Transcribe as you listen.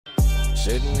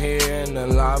Sitting here in the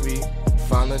lobby,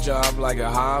 found a job like a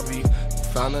hobby.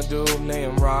 Found a dude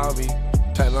named Robbie,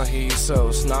 tell him he's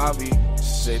so snobby.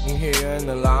 Sitting here in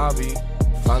the lobby,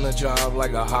 found a job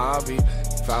like a hobby.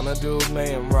 Found a dude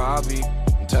named Robbie,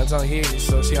 turns out he's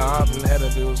so snobby. Had a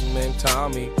dude named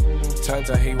Tommy, turns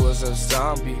out he was a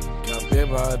zombie. Got bit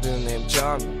by a dude named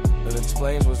Johnny, that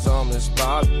explains what's on this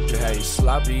body. Hey,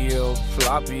 sloppy, ill,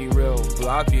 floppy, real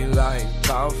blocky like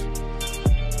coffee.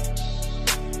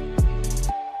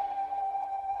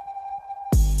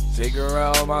 Figure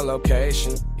out my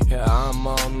location, yeah, I'm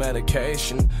on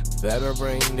medication. Better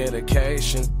bring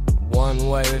dedication,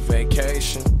 one-way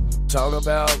vacation. Talk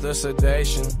about the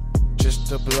sedation,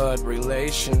 just a blood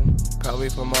relation. Probably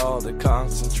from all the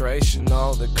concentration,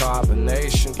 all the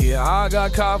carbonation. Yeah, I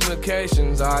got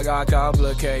complications, I got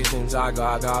complications, I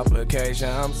got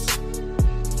complications.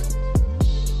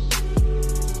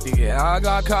 Yeah, I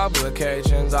got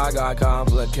complications, I got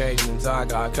complications, I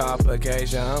got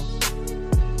complications.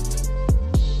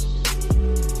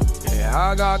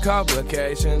 I got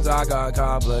complications, I got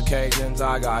complications,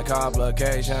 I got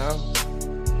complications.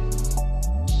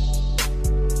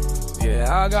 Yeah,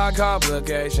 I got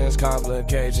complications,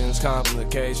 complications,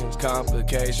 complications,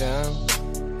 complications.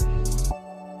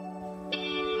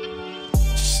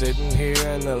 Sitting here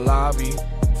in the lobby,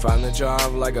 found a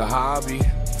job like a hobby.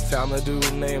 Found a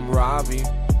dude named Robbie,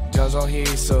 turns out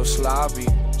he's so sloppy.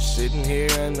 Sitting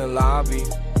here in the lobby,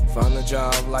 found a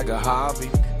job like a hobby.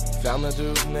 Found a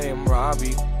dude named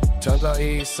Robbie, turns out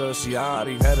he's so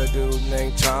snobby. Had a dude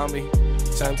named Tommy,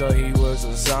 turns out he was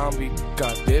a zombie.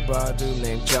 Got bit by a dude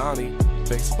named Johnny,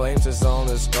 explains his on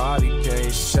his body.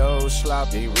 He's so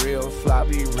sloppy, real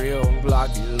floppy, real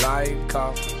blocky like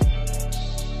coffee.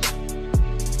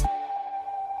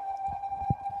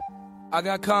 I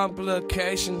got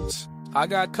complications, I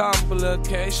got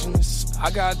complications, I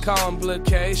got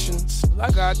complications, I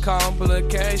got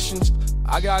complications.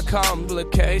 I got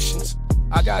complications,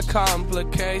 I got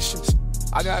complications,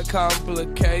 I got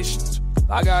complications,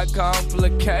 I got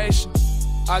complications,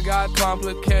 I got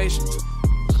complications,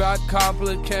 got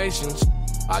complications,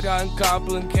 I got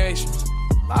complications,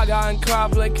 I got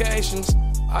complications,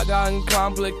 I got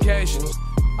complications,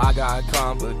 I got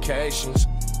complications,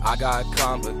 I got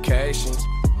complications,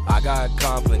 I got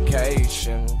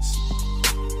complications,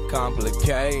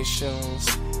 complications,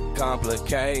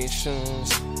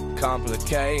 complications.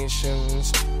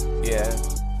 Complications, yeah.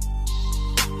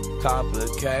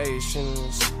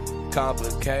 Complications,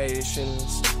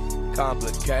 complications,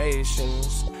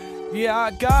 complications. Yeah,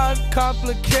 I got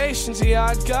complications, yeah,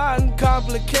 I got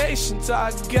complications,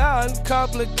 I got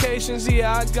complications,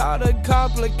 yeah, I got a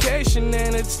complication,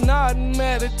 and it's not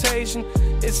meditation,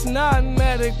 it's not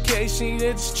medication,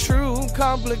 it's true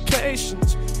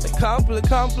complications,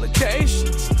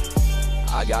 complications.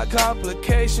 I got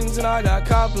complications and I got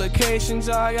complications,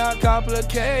 I got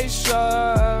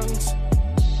complications.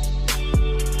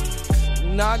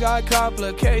 And I got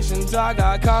complications, I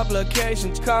got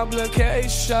complications,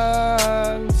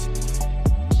 complications.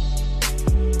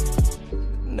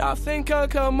 And I think I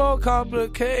got more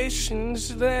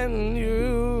complications than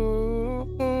you.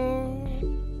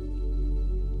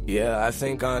 Yeah, I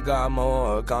think I got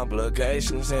more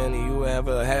complications than you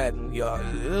ever had in your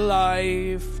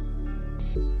life.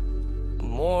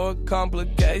 More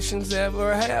complications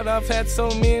ever had. I've had so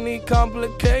many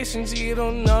complications. You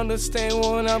don't understand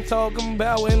what I'm talking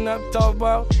about when I talk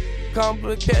about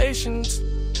complications.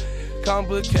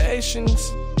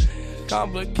 Complications.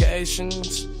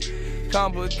 Complications.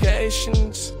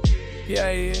 Complications.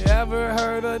 Yeah, you ever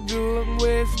heard of dealing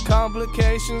with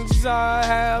complications? I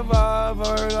have. I've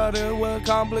heard of dealing with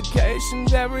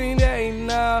complications every day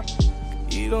now.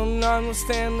 You don't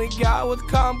understand the guy with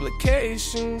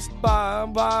complications.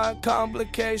 Bye,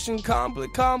 complication,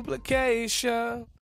 complication.